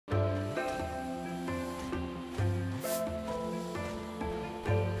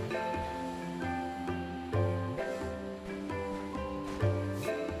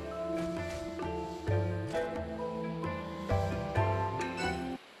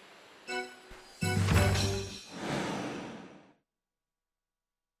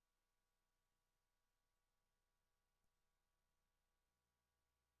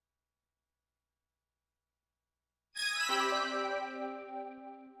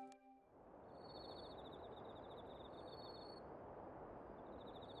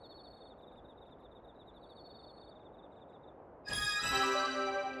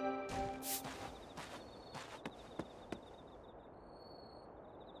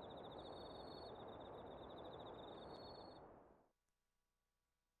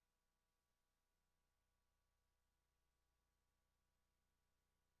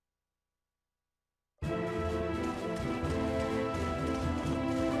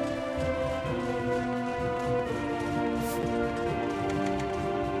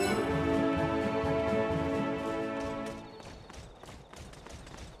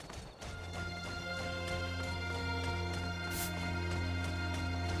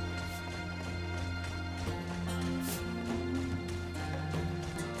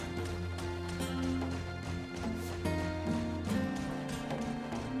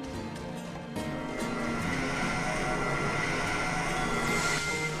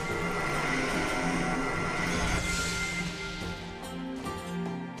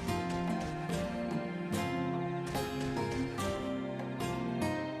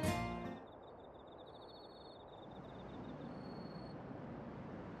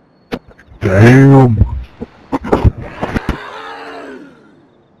Damn.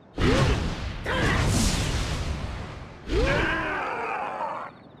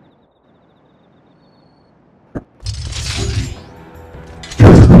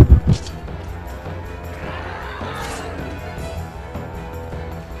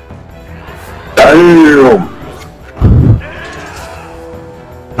 Damn!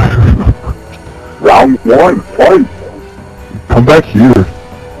 Round one, fight! Come back here.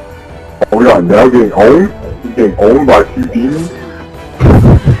 Oh my god, now getting owned? He's getting owned by 2 demons?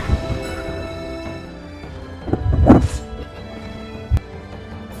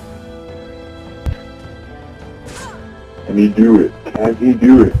 Can he do it? Can he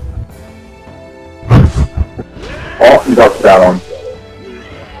do it? Oh, he got spat on.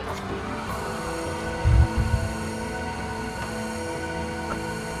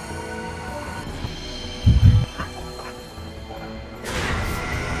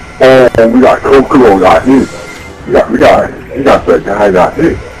 Oh, we got Kokoro got hit. He got that guy got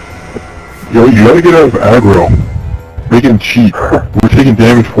hit. Yo, you gotta get out of aggro. Make him cheat. We're taking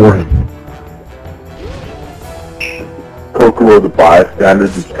damage for him. Kokoro the bystander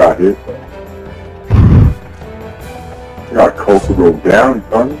just got hit. We got Kokoro down,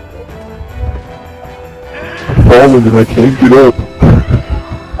 son. I'm falling and I can't get up.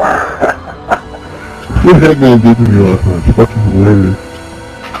 What the heck man did to me last night? It's fucking hilarious.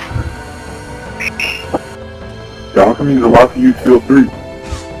 Yo, how come he's allowed to use heal 3?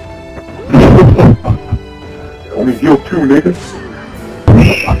 Only heal 2, nigga.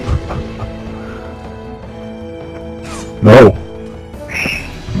 No.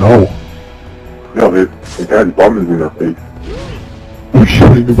 No. No, they had bummers in their face. What you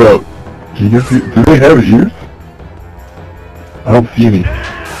think about? Do they have ears? I don't see any.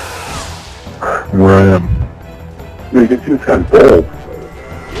 Where I am. Yeah, you can see this guy's bald.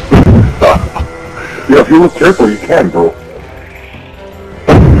 Yeah, if you look careful, you can, bro.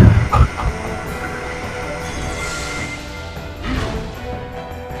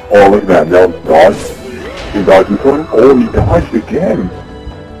 Oh, look at that. Now dodge. He dodged this one. Oh, he dodged again.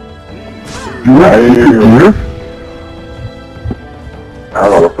 You have gear? I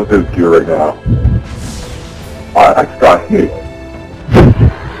don't know. Let's put this gear right now. I just got hit.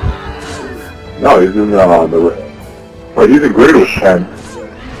 No, he's in the... Wait, he's in greater with 10.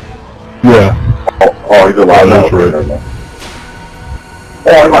 Yeah. Oh, he's alive now. That's right. Oh,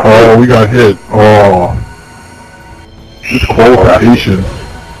 I got hit. Oh, we got hit. Oh. Disqualification.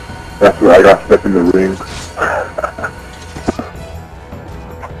 That's where I got stuck in the ring.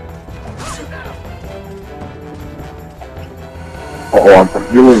 Oh, I'm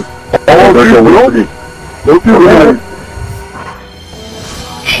healing. Oh, there's a lady. Don't do that.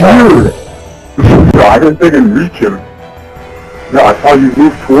 Cheer. No, I didn't think I'd reach him. No, I saw you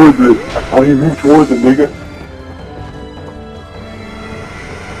move towards it. Nigga.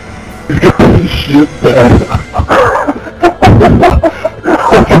 He's got this shit bad.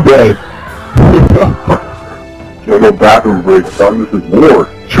 Too bad. Yo, no bathroom break, son. This is war.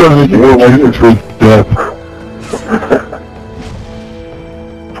 Trying to make it more like it for his death.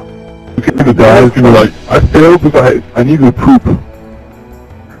 He's gonna die. He's gonna be like, I failed because I needed to poop.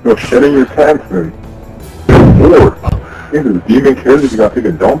 No, shedding your pants, man. War. Yeah, the demon cares if you gotta take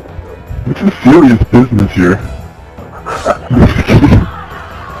a dump. This is serious business here.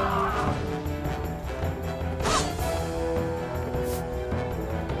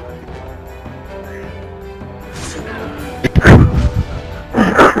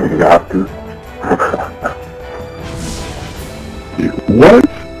 You have to. What?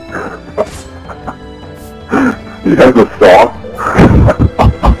 He has a sock.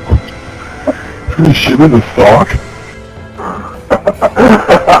 He's shit in a sock?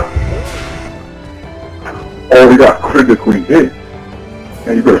 Oh, he got critically hit.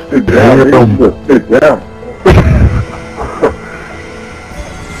 And you better sit down. You better sit down.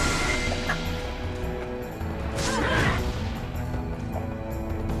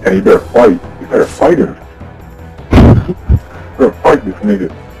 And you better fight. You better fight him. You better fight this nigga.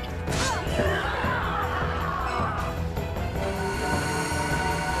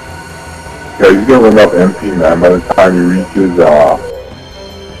 Yeah, he's gonna run up MP, man, by the time he reaches,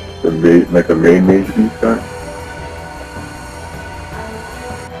 the main mage beast guy.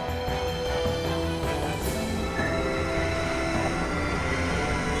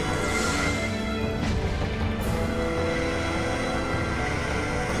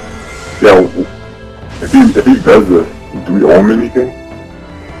 Yeah, if he does this, do we owe him anything?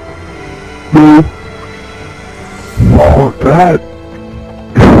 No. Oh, that.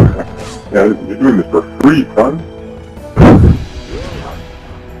 Yeah, you're doing this for free, son.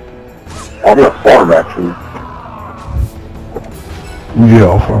 I'm gonna farm actually. Yeah,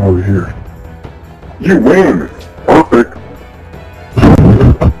 I'll farm over here. You win! Perfect!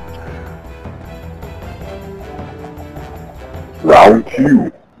 Round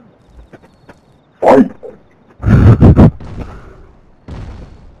 2. Fight!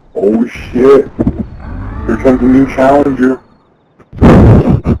 Oh shit! Here comes a new challenger.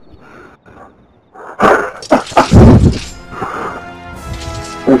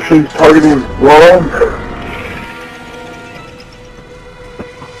 Oh shit, he's targeting Ron!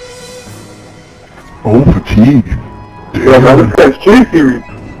 Oh, fatigue. Yeah, now this guy's chasing me!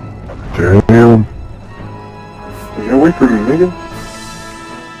 Damn. Get away from me, nigga!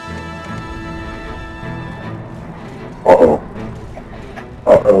 Uh-oh.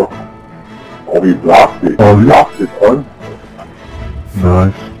 Uh-oh. Oh, he blocked it. Oh, He blocked it, son.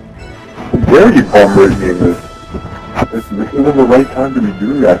 Nice. How dare you bomb rate me in this? This isn't the right time to be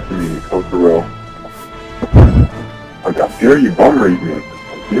doing that to me, Kokorel. Like, how dare you bomb rate me?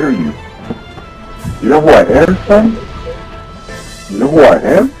 How dare you? You know who I am, son? You know who I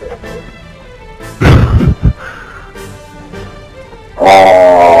am?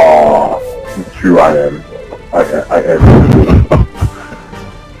 Oh, it's true, I am. I am.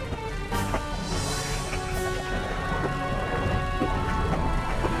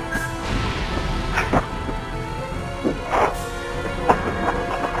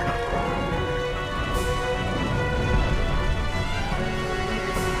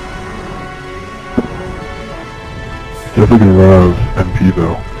 Definitely gonna run out of MP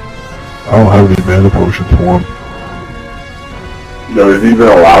though. I don't have any mana potions for him. No, is he even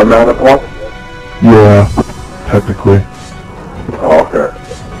allowed mana plus? Yeah, technically. Oh, okay.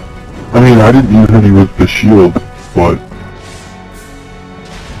 I mean, I didn't use any with the shield, but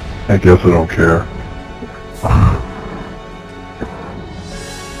I guess I don't care.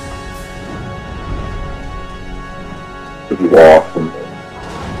 This is awesome.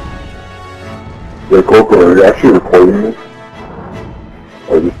 Yeah, Coco, are you actually recording this?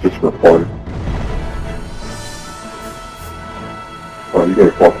 Or is this just for fun? Oh, you're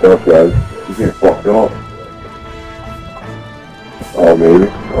getting fucked up, guys. You're getting fucked up. Oh, maybe?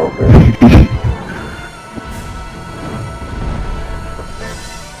 Okay.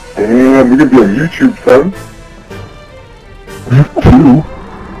 Damn, you're gonna be on YouTube, son. Two?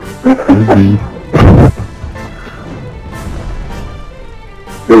 Maybe.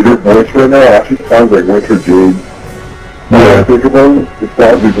 Dude, your voice right now actually sounds like Winter Jade. When I Yeah. think about it, it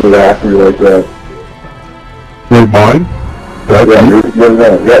sounds exactly like that. Wait, mine? That Yeah, deep?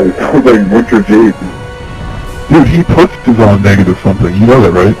 yeah, it sounds like Winter Jade. Dude, he puts his on negative something. You know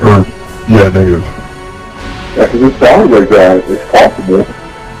that, right? Or, yeah, negative. Yeah, 'cause it sounds like that. It's possible.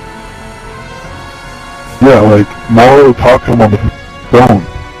 Yeah, like, Mario talked to him on the phone,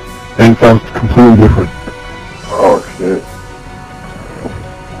 and it sounds completely different. Oh, shit.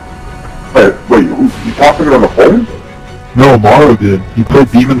 Wait, you talking on the phone? No, Mario did. He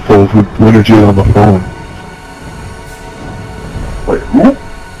played Demon Souls with Winter Jade on the phone. Wait, who?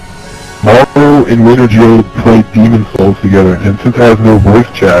 Mario and Winter Jade played Demon Souls together, and since it has no voice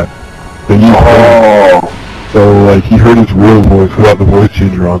chat, then you Oh. so, like, he heard his real voice without the voice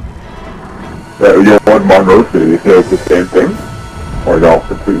changer on. Yeah, you know what Monroe said? They say it's the same thing? Or no,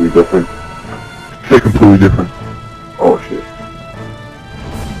 completely different? They're completely different. Oh, shit.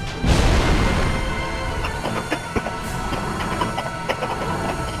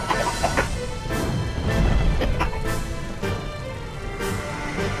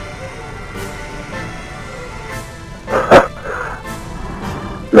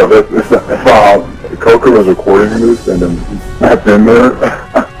 Yeah, if Coco was recording this and then that's in there,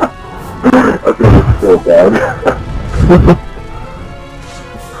 that's gonna look so bad.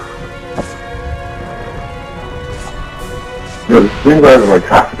 Yeah, this thing's not even like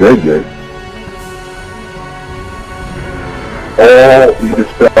half dead yet. Oh, you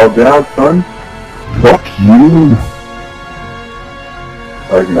just fell down, son? Fuck you!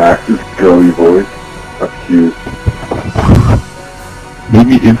 Like Max's girly voice. That's cute. Made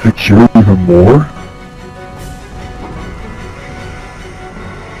me insecure even more?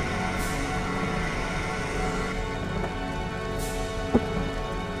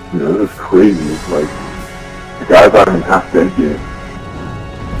 Yeah, this is crazy. Like, the guy's not even half dead yet.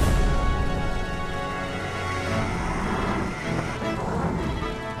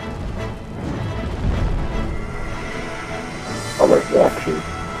 I like the action.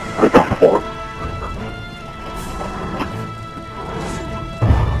 What the fuck?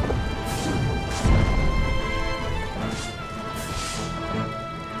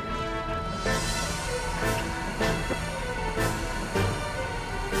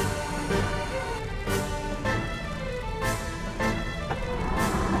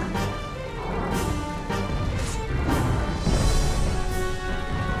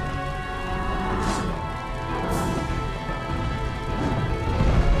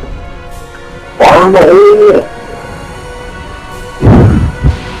 Burn the hole!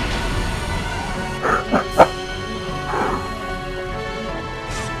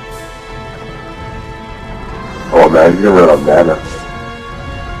 Oh man, he's gonna run out of mana.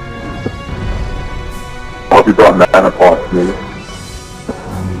 I hope you brought mana pots, nigga.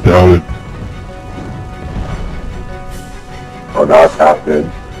 Doubt it. Oh, now it's half dead.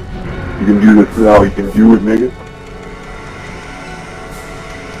 You can do this now, you can do it, nigga.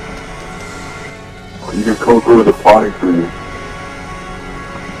 Oh, you can cook over the potting tree.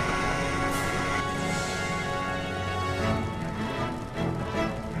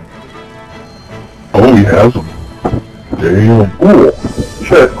 Oh, he has them. Damn. Ooh! You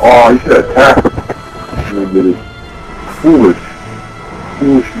should attack. And then did it. Foolish.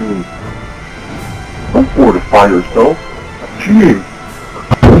 Foolish move. Don't fortify yourself. That's cheating.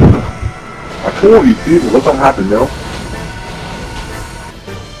 I told you, see, look what happened now.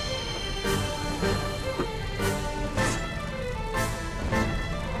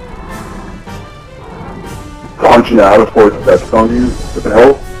 Dodging out of force that's on you. What the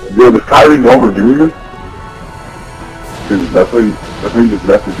hell? Yo, does Kyrie know we're doing this? Dude, that's what you just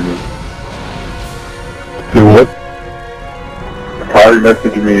messaged me. Say what? Kyrie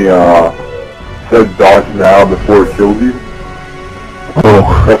messaged me, said dodge now before it kills you.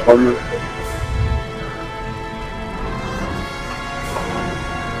 Oh. That's on you?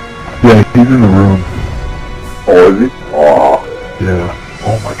 Yeah, he's in the room. Oh, is he? Aw. Yeah.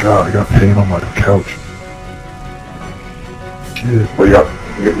 Oh my god, I got pain on my couch. Shit. What, you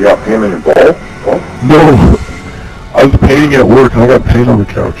got pain in your ball? What? No! I was painting at work and I got pain on the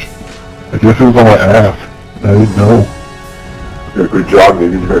couch. I guess it was on my ass. I didn't know. Yeah, good job,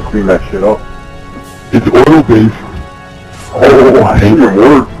 maybe you gotta clean that shit up. It's oil-based. Oh, I hate your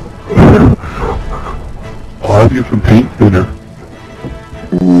word. I'll have to get some paint thinner.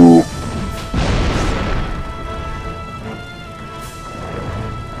 Ooh.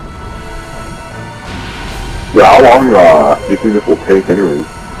 Yeah, how long do you think this will take anyways?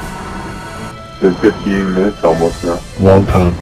 It's been 15 minutes almost now. Long time.